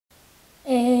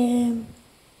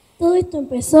esto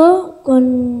empezó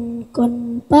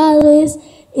con padres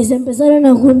y se empezaron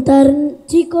a juntar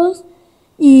chicos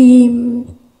y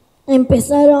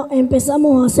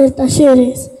empezamos a hacer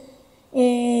talleres.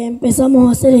 Empezamos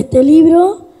a hacer este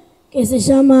libro que se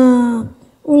llama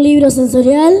Un libro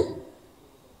sensorial,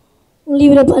 un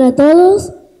libro para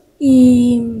todos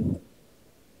y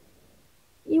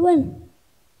bueno.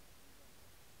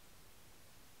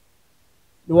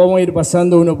 Lo vamos a ir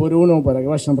pasando uno por uno para que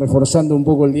vayan reforzando un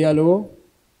poco el diálogo.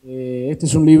 Este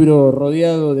es un libro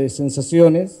rodeado de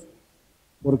sensaciones,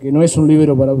 porque no es un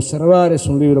libro para observar, es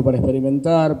un libro para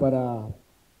experimentar,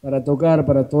 para tocar,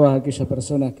 para todas aquellas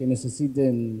personas que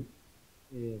necesiten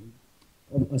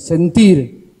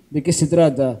sentir de qué se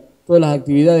trata, todas las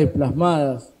actividades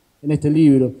plasmadas en este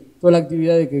libro, todas las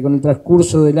actividades que con el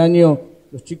transcurso del año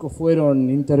los chicos fueron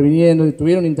interviniendo,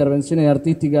 tuvieron intervenciones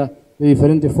artísticas de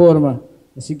diferentes formas.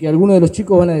 Así que algunos de los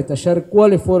chicos van a detallar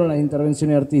cuáles fueron las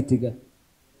intervenciones artísticas.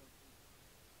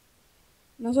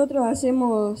 Nosotros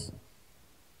hacemos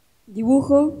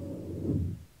dibujo,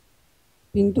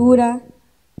 pintura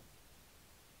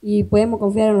y podemos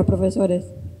confiar en los profesores.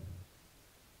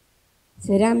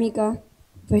 Cerámica,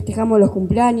 festejamos los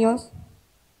cumpleaños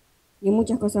y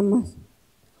muchas cosas más.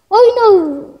 Hoy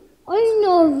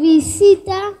nos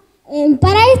visita,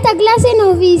 para esta clase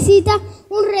nos visita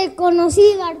un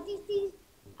reconocido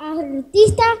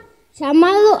artista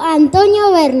llamado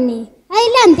Antonio Berni.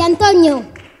 Adelante, Antonio.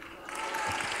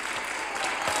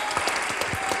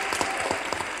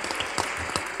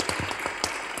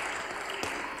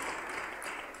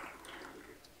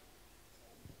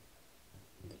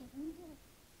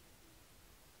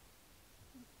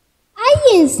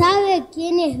 ¿Alguien sabe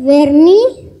quién es Berni?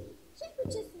 Yo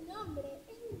escuché su nombre,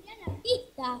 es un gran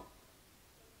artista.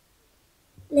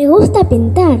 Le gusta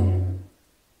pintar.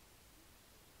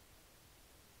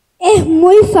 Es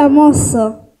muy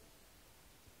famoso.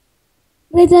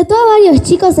 Retrató a varios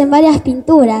chicos en varias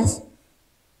pinturas.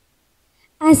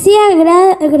 Hacía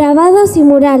grabados y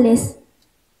murales.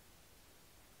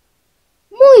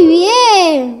 Muy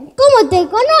bien. ¿Cómo te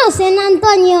conocen,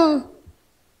 Antonio?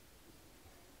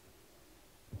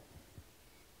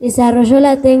 Desarrolló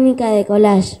la técnica de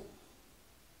collage.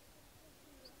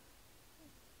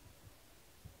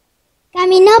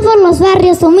 Caminó por los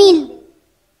barrios humildes.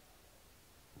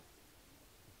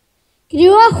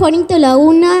 Crió a Juanito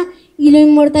Laguna y lo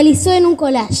inmortalizó en un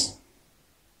collage.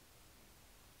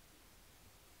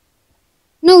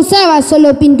 No usaba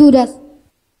solo pinturas.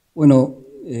 Bueno,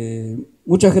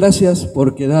 muchas gracias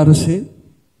por quedarse,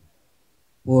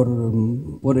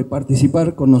 por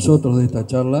participar con nosotros de esta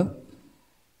charla.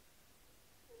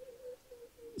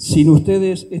 Sin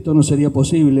ustedes esto no sería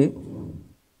posible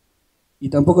y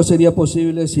tampoco sería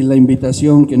posible sin la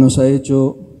invitación que nos ha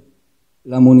hecho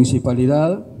la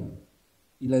municipalidad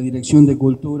y la Dirección de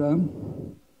Cultura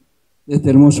de este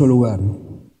hermoso lugar.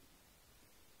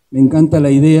 Me encanta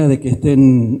la idea de que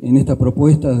estén en esta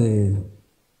propuesta de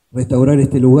restaurar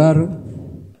este lugar,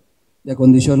 de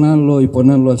acondicionarlo y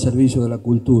ponerlo al servicio de la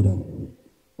cultura.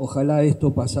 Ojalá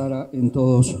esto pasara en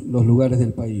todos los lugares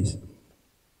del país.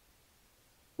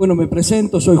 Bueno, me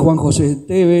presento, soy Juan José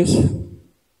Tevez,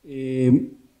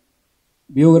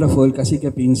 biógrafo del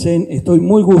cacique Pincén. Estoy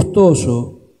muy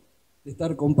gustoso de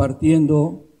estar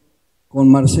compartiendo con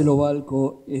Marcelo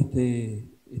Balco este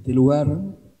lugar,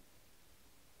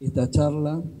 esta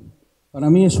charla.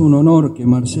 Para mí es un honor que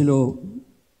Marcelo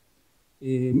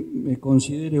me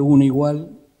considere un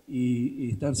igual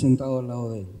y estar sentado al lado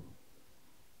de él.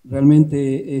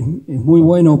 Realmente es muy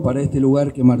bueno para este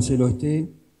lugar que Marcelo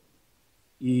esté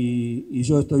y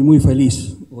yo estoy muy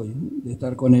feliz hoy de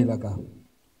estar con él acá.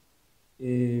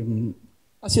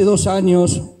 Hace 2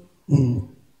 años,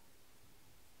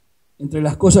 entre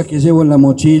las cosas que llevo en la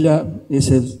mochila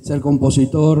es el ser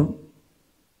compositor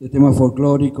de temas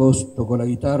folclóricos, toco la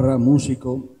guitarra,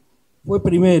 músico. Fue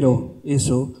primero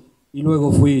eso y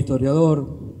luego fui historiador.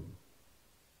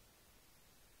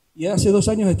 Y hace 2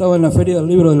 años estaba en la Feria del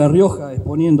Libro de La Rioja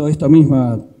exponiendo esta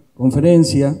misma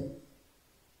conferencia.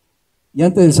 Y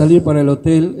antes de salir para el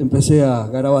hotel empecé a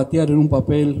garabatear en un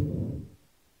papel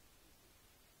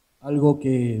algo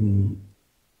que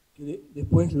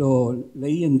después lo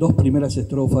leí en 2 primeras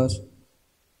estrofas.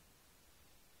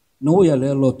 No voy a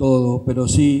leerlo todo, pero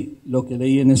sí lo que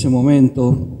leí en ese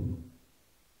momento,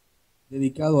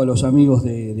 dedicado a los amigos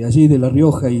de allí, de La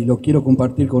Rioja, y lo quiero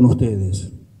compartir con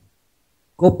ustedes.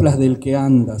 Coplas del que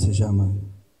anda se llama.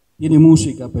 Tiene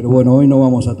música, pero bueno, hoy no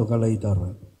vamos a tocar la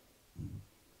guitarra.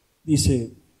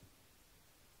 Dice,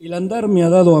 el andar me ha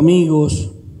dado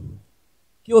amigos,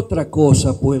 ¿qué otra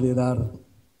cosa puede dar?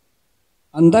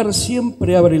 Andar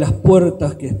siempre abre las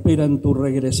puertas que esperan tu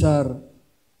regresar.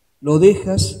 Lo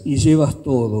dejas y llevas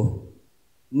todo,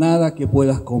 nada que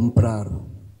puedas comprar.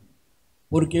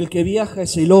 Porque el que viaja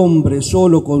es el hombre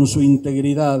solo con su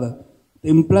integridad,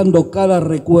 templando cada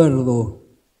recuerdo,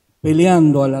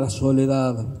 peleando a la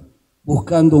soledad,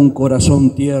 buscando un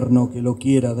corazón tierno que lo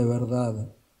quiera de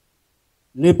verdad.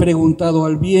 Le he preguntado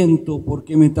al viento por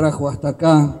qué me trajo hasta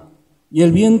acá, y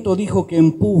el viento dijo que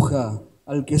empuja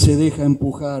al que se deja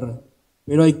empujar,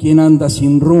 pero hay quien anda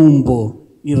sin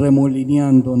rumbo y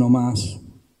remolineando nomás.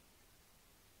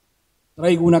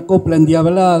 Traigo una copla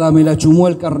endiablada, me la chumó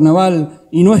el carnaval,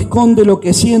 y no esconde lo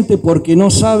que siente porque no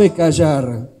sabe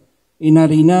callar.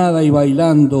 Enharinada y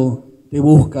bailando, te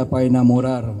busca para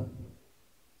enamorar.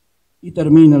 Y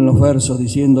terminan los versos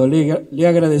diciendo, le he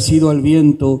agradecido al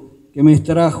viento que me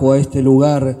trajo a este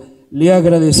lugar, le he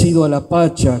agradecido a la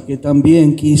pacha que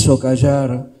también quiso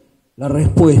callar. La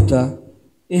respuesta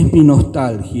es mi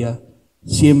nostalgia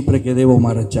siempre que debo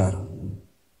marchar.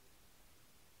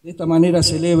 De esta manera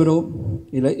celebro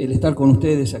el estar con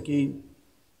ustedes aquí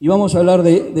y vamos a hablar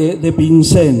de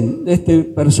Pinsén, de este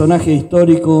personaje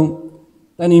histórico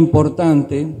tan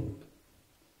importante.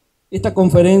 Esta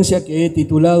conferencia que he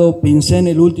titulado Pinsén,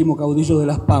 el último caudillo de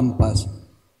las Pampas.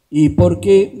 ¿Y por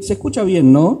qué? Se escucha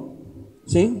bien, ¿no?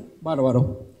 ¿Sí?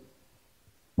 Bárbaro.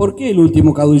 ¿Por qué el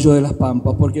último caudillo de las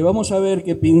Pampas? Porque vamos a ver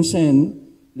que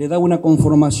Pinsén le da una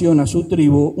conformación a su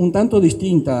tribu un tanto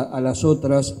distinta a las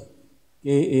otras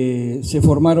que se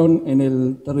formaron en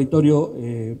el territorio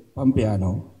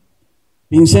pampeano.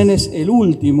 Pinsén es el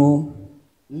último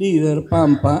líder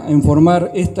pampa en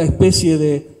formar esta especie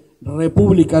de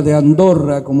República de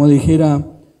Andorra, como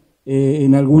dijera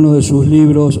en alguno de sus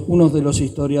libros uno de los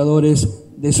historiadores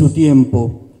de su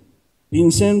tiempo.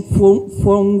 Pinsén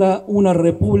funda una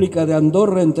República de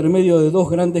Andorra entre medio de dos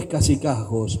grandes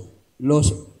cacicazgos,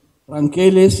 los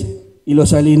ranqueles y los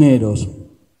salineros.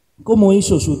 ¿Cómo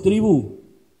hizo su tribu?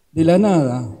 De la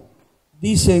nada.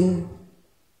 Dicen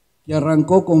que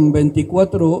arrancó con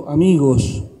 24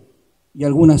 amigos y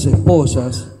algunas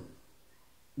esposas,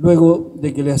 luego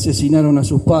de que le asesinaron a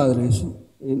sus padres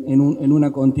en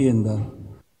una contienda.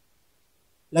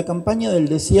 La campaña del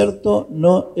desierto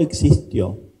no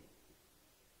existió.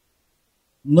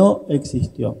 No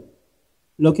existió.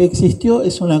 Lo que existió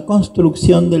es una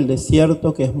construcción del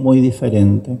desierto que es muy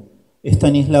diferente.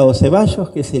 Estanislao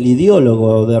Ceballos, que es el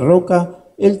ideólogo de Roca,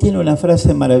 él tiene una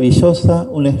frase maravillosa,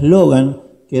 un eslogan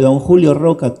que don Julio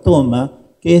Roca toma,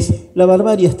 que es: la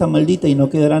barbarie está maldita y no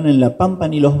quedarán en la pampa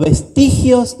ni los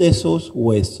vestigios de sus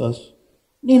huesos.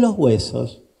 Ni los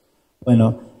huesos.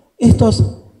 Bueno, esto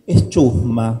es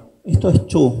chusma,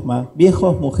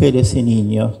 viejos, mujeres y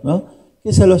niños, ¿no?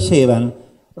 Que se los llevan.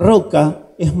 Roca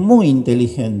es muy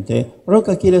inteligente,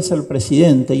 Roca quiere ser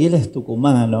presidente y él es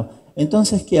tucumano.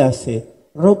 Entonces, ¿qué hace?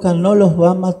 Roca no los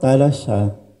va a matar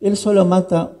allá. Él solo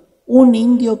mata un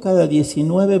indio cada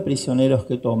 19 prisioneros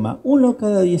que toma. Uno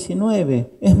cada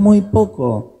 19. Es muy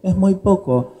poco, es muy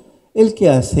poco. ¿Él qué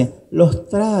hace? Los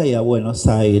trae a Buenos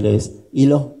Aires y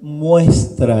los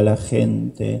muestra a la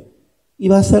gente. Y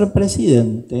va a ser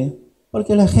presidente,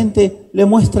 porque a la gente le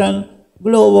muestran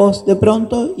globos de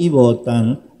pronto y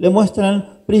votan. Le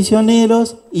muestran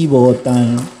prisioneros y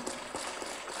votan.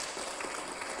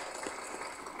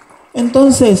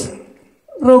 Entonces,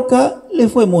 Roca le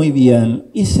fue muy bien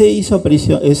y se hizo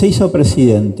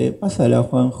presidente. Pásala,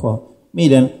 Juanjo.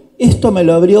 Miren, esto me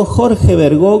lo abrió Jorge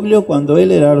Bergoglio cuando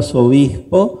él era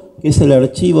arzobispo, que es el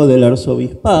archivo del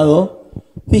arzobispado.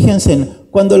 Fíjense,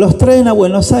 cuando los traen a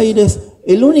Buenos Aires,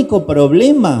 el único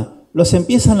problema, los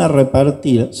empiezan a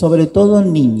repartir, sobre todo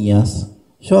niñas.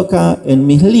 Yo acá en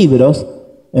mis libros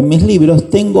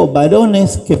tengo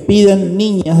varones que piden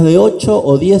niñas de 8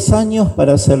 o 10 años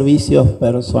para servicios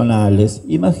personales.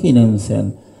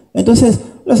 Imagínense. Entonces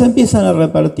los empiezan a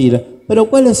repartir. Pero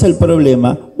 ¿cuál es el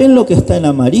problema? ¿Ven lo que está en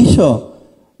amarillo?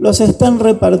 Los están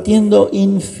repartiendo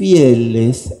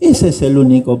infieles. Ese es el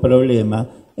único problema.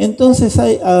 Entonces,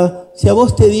 si a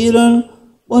vos te dieron,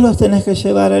 vos los tenés que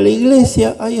llevar a la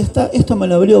iglesia. Ahí está. Esto me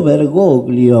lo abrió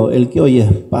Bergoglio, el que hoy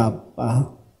es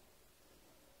papa.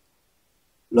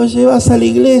 Los llevas a la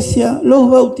iglesia, los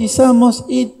bautizamos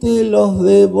y te los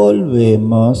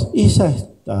devolvemos. Y ya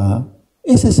está.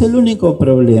 Ese es el único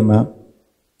problema.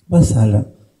 Pásala.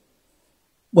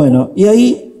 Bueno, y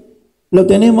ahí lo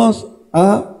tenemos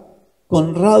a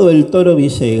Conrado el Toro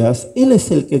Villegas. Él es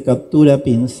el que captura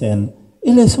Pinsén.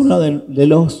 Él es uno de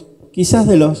los, quizás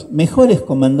de los mejores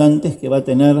comandantes que va a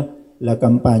tener la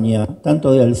campaña,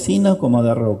 tanto de Alsina como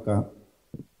de Roca.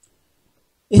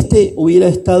 Este hubiera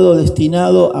estado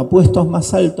destinado a puestos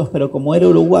más altos, pero como era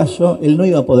uruguayo, él no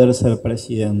iba a poder ser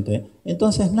presidente.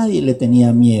 Entonces nadie le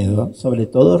tenía miedo, sobre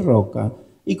todo Roca.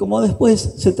 Y como después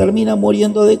se termina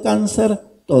muriendo de cáncer,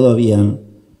 todo bien.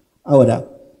 Ahora,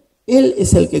 él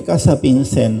es el que casa a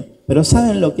Pincén, pero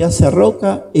 ¿saben lo que hace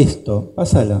Roca? Esto,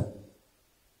 pásala.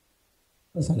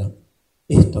 Pásala.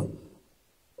 Esto.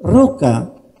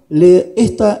 Roca,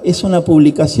 esta es una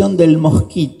publicación del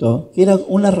Mosquito, que era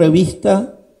una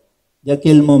revista de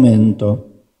aquel momento.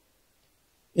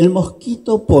 El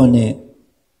Mosquito pone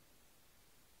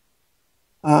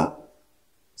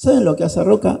 ¿saben lo que hace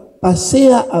Roca?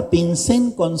 Pasea a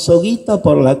Pincén con soguita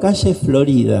por la calle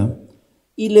Florida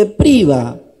y le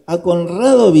priva a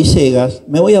Conrado Villegas,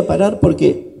 me voy a parar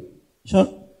porque yo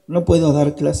no puedo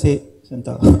dar clase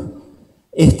sentado,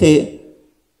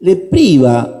 le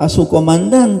priva a su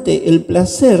comandante el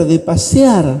placer de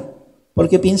pasear,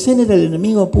 porque Pincén era el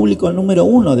enemigo público número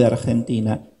 1 de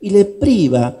Argentina, y le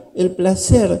priva el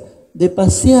placer de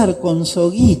pasear con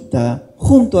soguita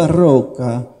junto a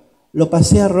Roca. Lo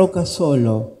pasea Roca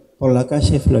solo por la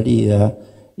calle Florida.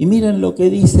 Y miren lo que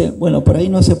dice, bueno, por ahí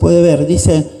no se puede ver,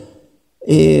 dice,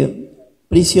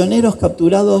 prisioneros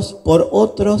capturados por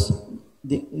otros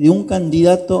de un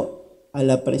candidato a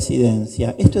la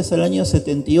presidencia. Esto es el año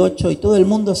 78 y todo el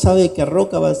mundo sabe que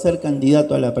Roca va a ser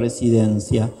candidato a la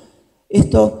presidencia.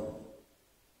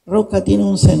 Roca tiene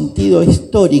un sentido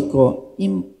histórico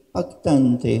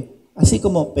impactante, así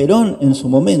como Perón en su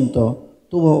momento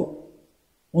tuvo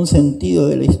un sentido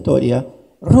de la historia.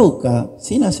 Roca,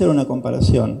 sin hacer una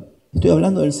comparación, estoy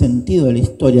hablando del sentido de la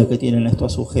historia que tienen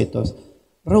estos sujetos.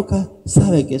 Roca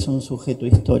sabe que es un sujeto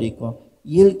histórico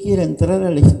y él quiere entrar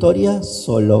a la historia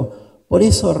solo. Por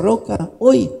eso Roca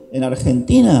hoy en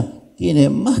Argentina tiene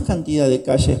más cantidad de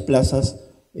calles, plazas,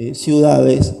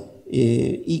 ciudades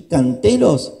y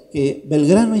canteros que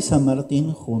Belgrano y San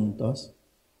Martín juntos.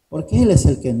 Porque él es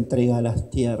el que entrega las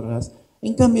tierras.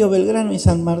 En cambio Belgrano y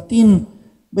San Martín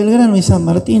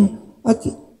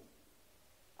aquí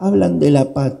hablan de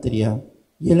la patria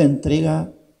y él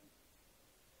entrega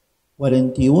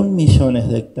 41 millones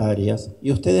de hectáreas.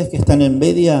 Y ustedes que están en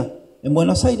Bedia, en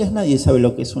Buenos Aires nadie sabe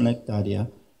lo que es una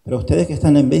hectárea, pero ustedes que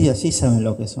están en Bedia sí saben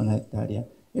lo que es una hectárea.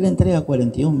 Él entrega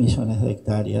 41 millones de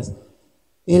hectáreas.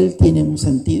 Él tiene un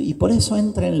sentido y por eso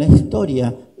entra en la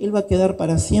historia. Él va a quedar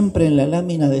para siempre en la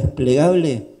lámina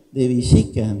desplegable de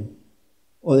Villiquen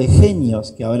o de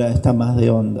Genios, que ahora está más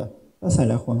de onda.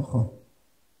 Pásala, Juanjo.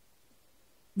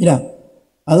 Mirá,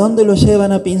 ¿a dónde lo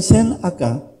llevan a Pincén?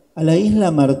 Acá, a la isla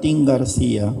Martín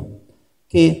García,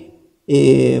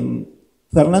 que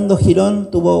Fernando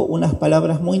Girón tuvo unas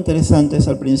palabras muy interesantes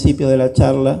al principio de la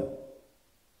charla.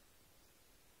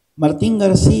 Martín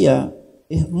García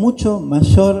es mucho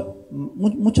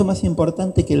más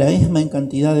importante que la ESMA en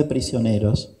cantidad de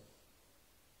prisioneros,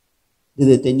 de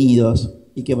detenidos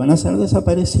y que van a ser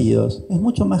desaparecidos. Es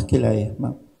mucho más que la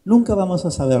ESMA. Nunca vamos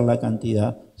a saber la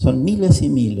cantidad, son miles y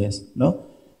miles, ¿no?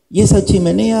 Y esa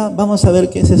chimenea, vamos a ver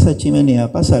qué es esa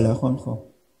chimenea. Pásala, Juanjo.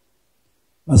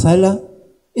 Pásala.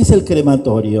 Es el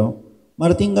crematorio.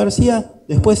 Martín García,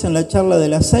 después en la charla de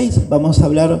las 6 vamos a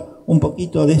hablar un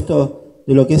poquito de esto,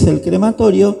 de lo que es el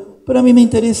crematorio, pero a mí me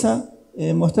interesa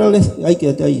mostrarles, ahí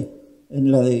quédate ahí,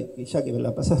 en la de, ya que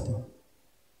la pasaste,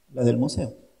 la del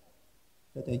museo.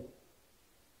 Quédate ahí.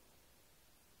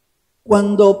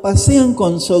 Cuando pasean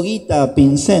con soguita a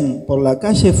Pincén por la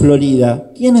calle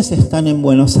Florida, ¿quiénes están en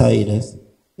Buenos Aires?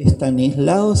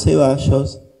 Estanislao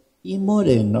Ceballos y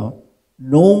Moreno.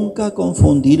 Nunca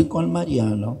confundir con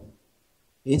Mariano.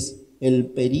 Es el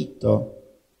perito,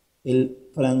 el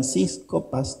Francisco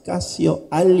Pascasio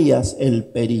alias el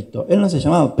perito. Él no se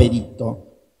llamaba perito.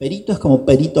 Perito es como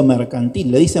perito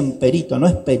mercantil. Le dicen perito, no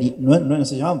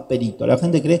se llamaban perito. La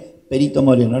gente cree perito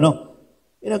Moreno, no.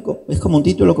 Es como un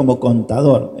título como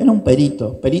contador. Era un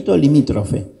perito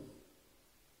limítrofe.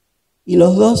 Y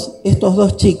estos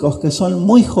dos chicos que son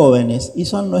muy jóvenes y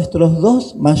son nuestros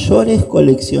dos mayores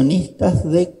coleccionistas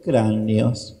de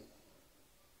cráneos.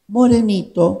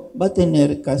 Morenito va a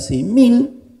tener casi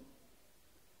 1000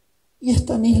 y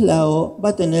Estanislao va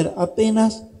a tener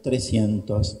apenas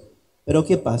 300. Pero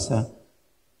 ¿qué pasa?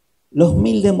 Los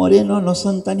 1000 de Moreno no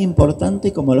son tan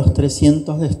importantes como los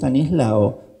 300 de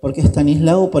Estanislao, porque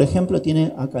Estanislao, por ejemplo,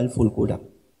 tiene acá el fulcura.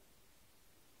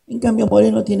 En cambio,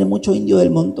 Moreno tiene mucho indio del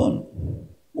montón,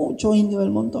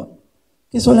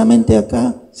 que solamente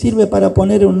acá sirve para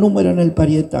poner un número en el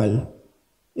parietal.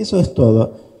 Eso es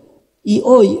todo. Y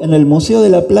hoy en el Museo de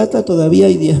la Plata todavía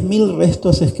hay 10.000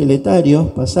 restos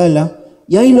esqueletarios, pasala,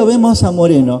 y ahí lo vemos a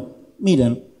Moreno.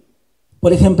 Miren,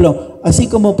 por ejemplo, así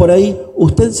como por ahí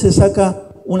usted se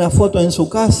saca una foto en su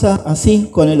casa, así,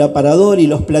 con el aparador y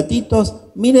los platitos.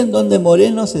 Miren dónde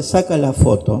Moreno se saca la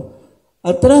foto.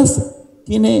 Atrás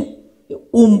tiene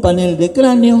un panel de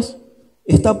cráneos,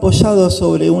 está apoyado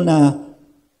sobre una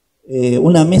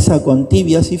mesa con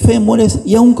tibias y fémures,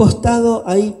 y a un costado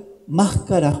hay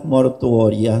máscaras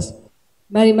mortuorias.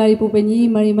 Mari Mari Pupeñí,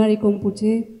 Mari Mari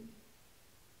Compuché,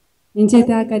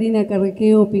 Incheta Karina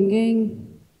Carrequeo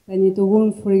Pinguén,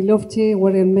 Tañitugun Furilovche,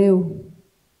 Guarenmeu.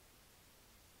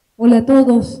 Hola a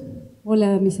todos,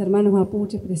 hola a mis hermanos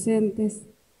mapuches presentes.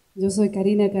 Yo soy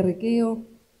Karina Carrequeo,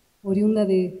 oriunda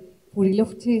de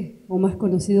Furilovche, o más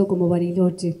conocido como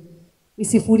Bariloche.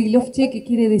 Ese Furilovche que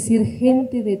quiere decir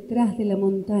gente detrás de la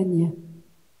montaña.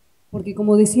 Porque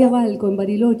como decía Balco en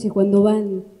Bariloche, cuando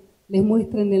van, les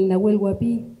muestran el Nahuel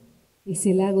Huapi,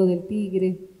 ese lago del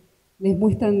Tigre, les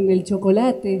muestran el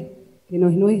chocolate, que no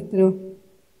es nuestro,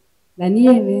 la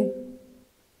nieve,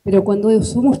 pero cuando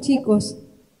somos chicos,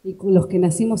 y los que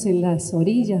nacimos en las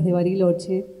orillas de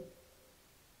Bariloche,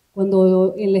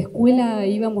 cuando en la escuela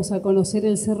íbamos a conocer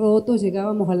el Cerro Otto,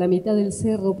 llegábamos a la mitad del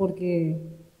cerro porque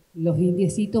los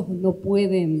indiecitos no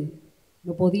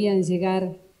podían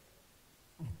llegar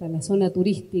hasta la zona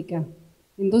turística.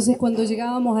 Entonces cuando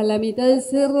llegábamos a la mitad del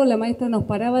cerro, la maestra nos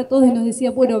paraba a todos y nos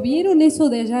decía, bueno, ¿vieron eso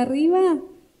de allá arriba?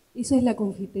 Eso es la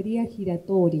confitería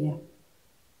giratoria.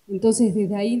 Entonces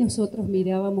desde ahí nosotros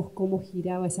mirábamos cómo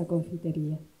giraba esa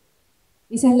confitería.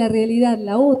 Esa es la realidad,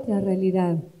 la otra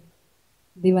realidad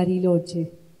de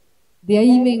Bariloche. De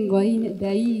ahí vengo,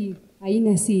 ahí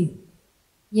nací.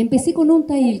 Y empecé con un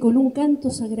taíl, con un canto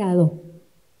sagrado,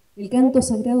 el canto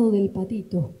sagrado del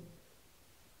patito.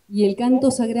 Y el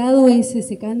canto sagrado es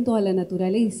ese canto a la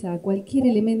naturaleza, a cualquier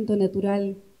elemento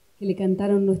natural que le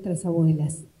cantaron nuestras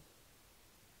abuelas.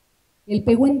 El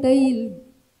pehuen taíl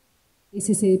es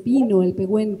ese pino, el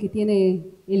pehuen que tiene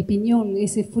el piñón,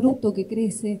 ese fruto que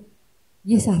crece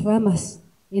y esas ramas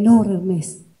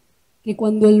enormes que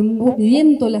cuando el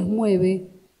viento las mueve,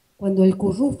 cuando el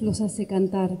curruf los hace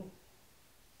cantar,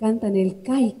 cantan el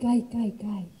cay, cay, cay,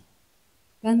 cay.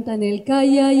 Cantan el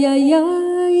cay, ay, ay,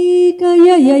 ay, cay,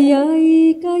 ay, ay,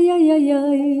 ay, cay, ay, ay,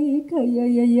 ay, cay,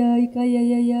 ay, ay, ay, cay,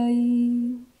 ay, ay,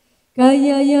 ay. Cay,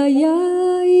 ay, ay,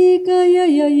 ay, cay,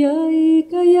 ay, ay, ay,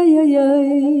 cay, ay, ay,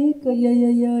 ay, cay, ay,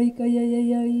 ay, ay, cay, ay,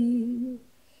 ay, ay.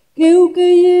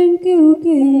 Keukeyen,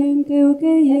 keukeyen,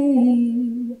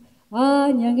 keukeyen,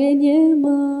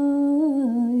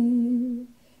 añangeñemay.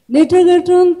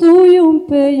 Nechagatran tuyum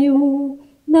peyu,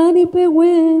 nani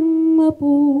pehuen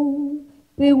mapu,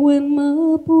 pehuen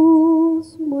mapu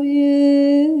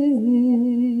sumoye.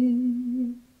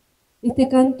 Este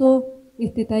canto,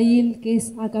 este taíl que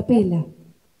es a capela,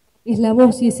 es la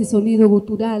voz y ese sonido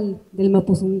gutural del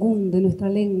mapuzungún, de nuestra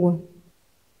lengua.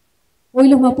 Hoy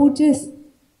los mapuches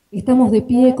estamos de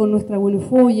pie con nuestra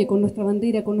buenofoye, con nuestra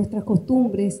bandera, con nuestras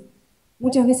costumbres.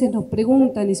 Muchas veces nos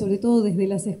preguntan, y sobre todo desde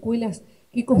las escuelas,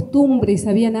 qué costumbres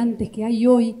habían antes que hay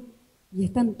hoy, y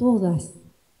están todas.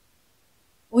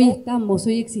 Hoy estamos,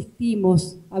 hoy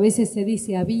existimos. A veces se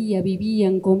dice había,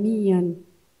 vivían, comían,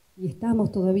 y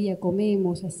estamos todavía,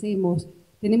 comemos, hacemos,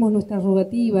 tenemos nuestras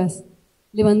rogativas,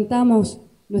 levantamos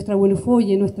nuestra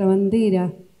buenofoye, nuestra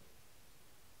bandera.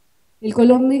 El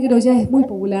color negro ya es muy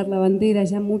popular, la bandera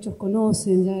ya muchos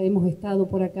conocen, ya hemos estado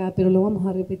por acá, pero lo vamos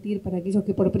a repetir para aquellos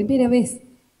que por primera vez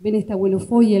ven esta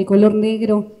buenofoye, el color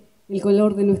negro, el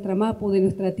color de nuestra mapu, de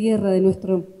nuestra tierra, de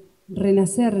nuestro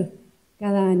renacer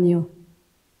cada año.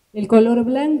 El color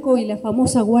blanco y la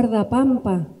famosa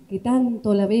guardapampa, que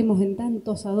tanto la vemos en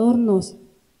tantos adornos,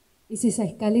 es esa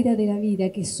escalera de la vida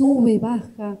que sube,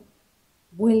 baja,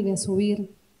 vuelve a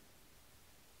subir.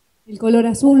 El color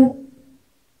azul,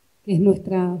 que es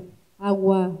nuestra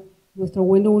agua, nuestro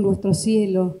buenú, nuestro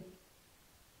cielo,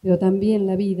 pero también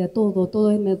la vida, todo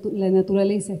la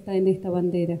naturaleza está en esta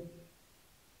bandera.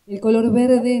 El color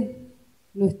verde,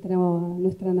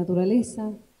 nuestra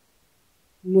naturaleza,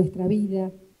 nuestra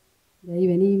vida, de ahí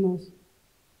venimos.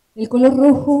 El color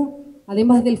rojo,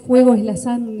 además del fuego, es la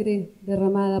sangre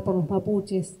derramada por los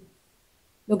mapuches.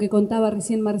 Lo que contaba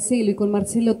recién Marcelo, y con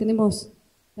Marcelo tenemos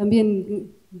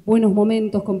también buenos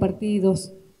momentos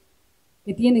compartidos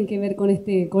que tienen que ver con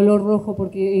este color rojo,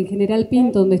 porque en General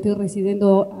Pinto, donde estoy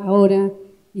residiendo ahora,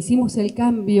 hicimos el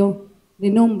cambio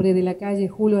de nombre de la calle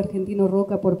Julio Argentino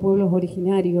Roca por pueblos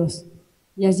originarios,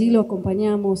 y allí lo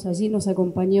acompañamos, allí nos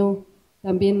acompañó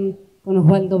también con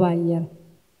Osvaldo Bayer.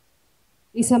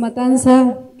 Esa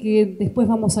matanza que después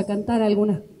vamos a cantar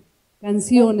algunas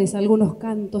canciones, algunos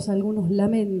cantos, algunos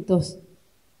lamentos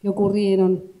que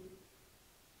ocurrieron.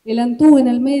 El antú en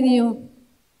el medio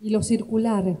y lo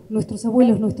circular. Nuestros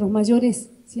abuelos, nuestros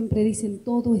mayores siempre dicen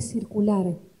todo es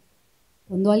circular,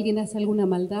 Cuando alguien hace alguna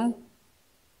maldad,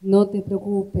 no te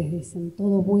preocupes, dicen,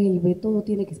 todo vuelve, todo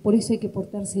tiene que... Por eso hay que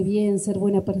portarse bien, ser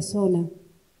buena persona.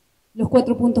 Los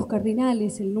 4 puntos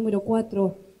cardinales, el número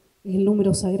 4 es el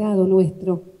número sagrado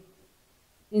nuestro.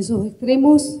 En sus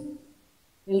extremos,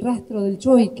 el rastro del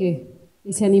choique,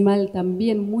 ese animal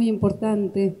también muy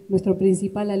importante, nuestro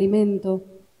principal alimento,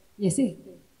 y es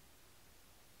este.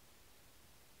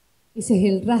 Ese es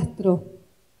el rastro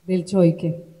del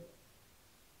choique.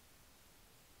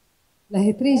 Las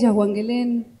estrellas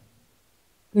L.N.Alem,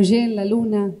 que en la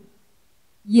luna,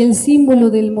 y el símbolo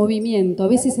del movimiento. A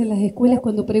veces en las escuelas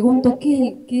cuando pregunto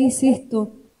 ¿qué es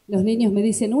esto?, los niños me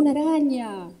dicen una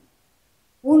araña,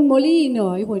 un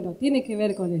molino, y bueno, tiene que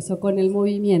ver con eso, con el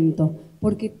movimiento,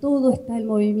 porque todo está en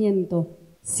movimiento,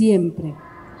 siempre.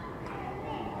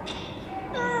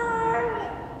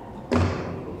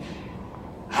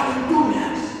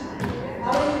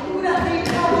 Aventuras del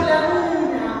Cabo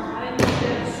Laguna.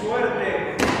 Suerte.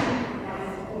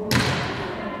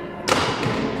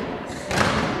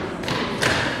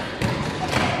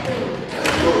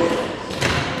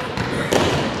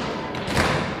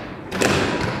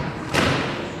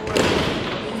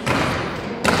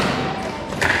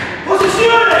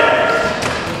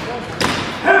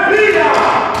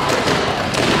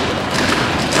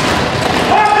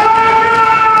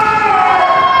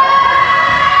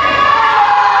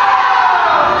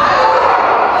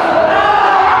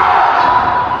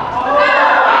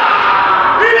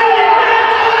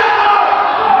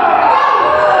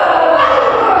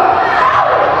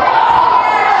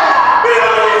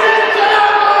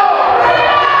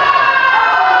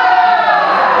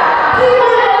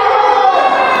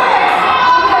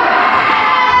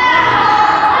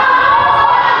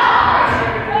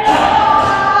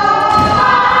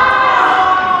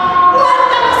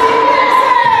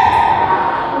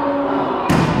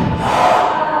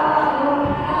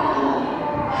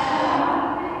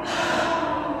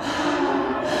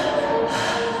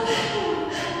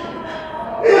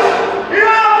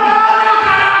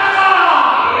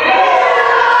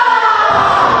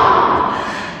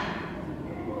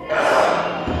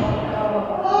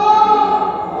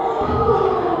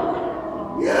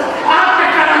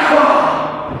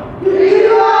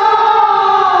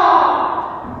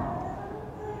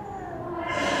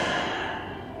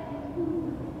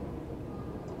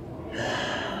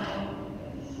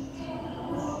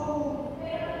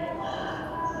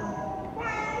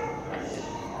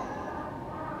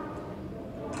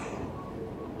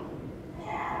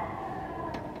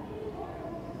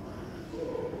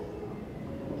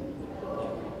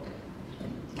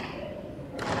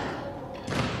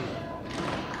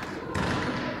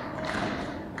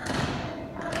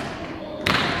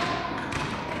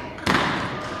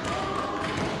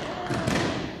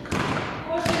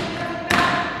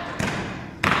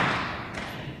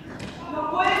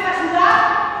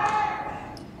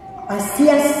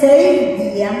 Hacía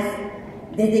 6 días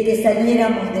desde que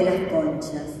saliéramos de las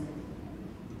conchas,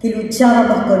 que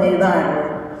luchábamos con el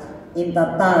barro,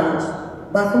 empapados,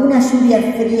 bajo una lluvia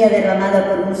fría derramada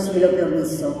por un cielo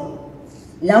plomizo.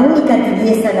 La única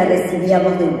tibieza la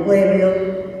recibíamos del pueblo,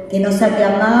 que nos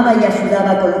aclamaba y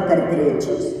ayudaba con los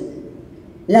pertrechos.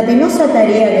 La penosa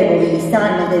tarea de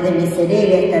movilizarnos desde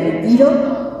Miserere hasta Retiro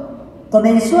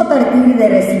comenzó a partir de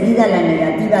recibida la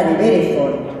negativa de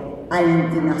Bereford a la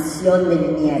intimación de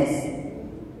Liniers.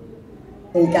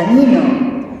 El camino,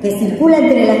 que circula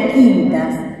entre las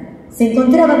quintas, se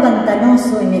encontraba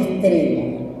pantanoso en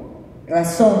extremo,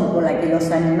 razón por la que los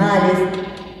animales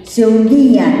se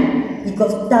hundían y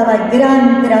costaba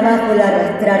gran trabajo el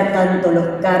arrastrar tanto los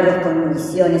carros con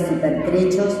municiones y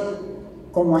pertrechos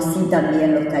como así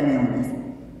también los cañones,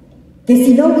 que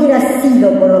si no hubiera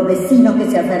sido por los vecinos que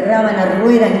se aferraban a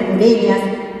ruedas y cureñas,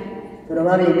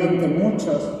 probablemente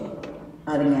muchos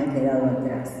habrían quedado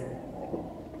atrás.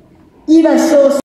 Iba yo